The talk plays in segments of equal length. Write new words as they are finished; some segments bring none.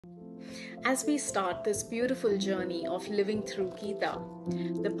As we start this beautiful journey of living through Gita,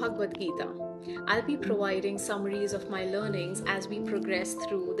 the Bhagavad Gita, I'll be providing summaries of my learnings as we progress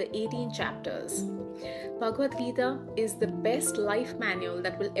through the 18 chapters. Bhagavad Gita is the best life manual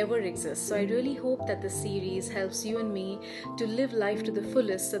that will ever exist, so I really hope that this series helps you and me to live life to the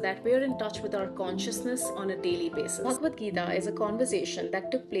fullest so that we're in touch with our consciousness on a daily basis. Bhagavad Gita is a conversation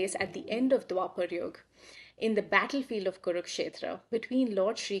that took place at the end of Dwapar Yuga, in the battlefield of Kurukshetra, between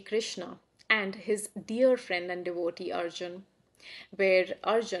Lord Sri Krishna and his dear friend and devotee Arjun, where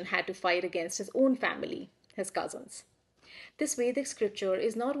Arjun had to fight against his own family, his cousins. This Vedic scripture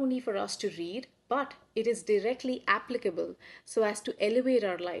is not only for us to read, but it is directly applicable so as to elevate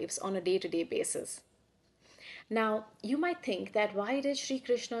our lives on a day-to-day basis. Now, you might think that why did Sri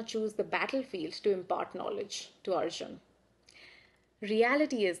Krishna choose the battlefield to impart knowledge to Arjun?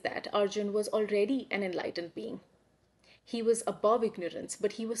 Reality is that Arjun was already an enlightened being. He was above ignorance,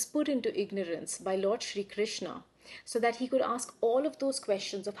 but he was put into ignorance by Lord Sri Krishna so that he could ask all of those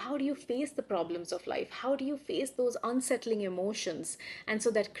questions of how do you face the problems of life? How do you face those unsettling emotions? And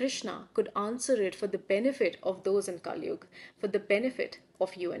so that Krishna could answer it for the benefit of those in Kali Yuga, for the benefit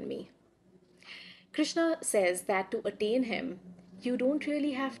of you and me. Krishna says that to attain him, you don't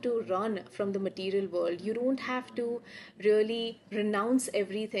really have to run from the material world. You don't have to really renounce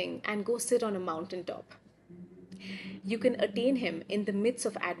everything and go sit on a mountaintop. You can attain him in the midst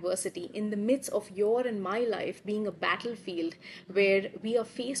of adversity, in the midst of your and my life being a battlefield where we are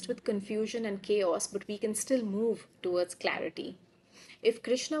faced with confusion and chaos, but we can still move towards clarity. If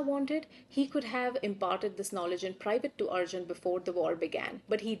Krishna wanted, he could have imparted this knowledge in private to Arjun before the war began,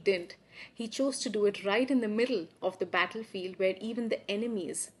 but he didn't. He chose to do it right in the middle of the battlefield where even the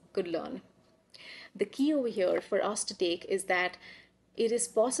enemies could learn. The key over here for us to take is that it is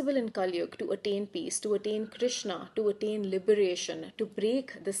possible in Kali Yuga to attain peace, to attain Krishna, to attain liberation, to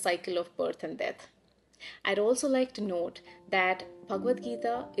break the cycle of birth and death. I'd also like to note that Bhagavad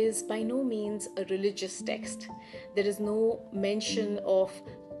Gita is by no means a religious text. There is no mention of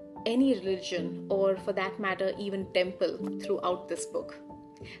any religion or, for that matter, even temple throughout this book.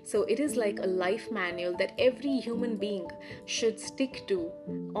 So it is like a life manual that every human being should stick to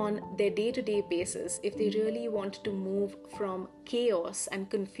on their day-to-day basis if they really want to move from chaos and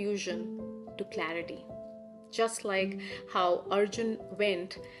confusion to clarity. Just like how Arjun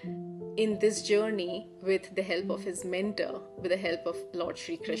went in this journey with the help of his mentor, with the help of Lord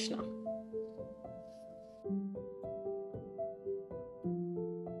Sri Krishna.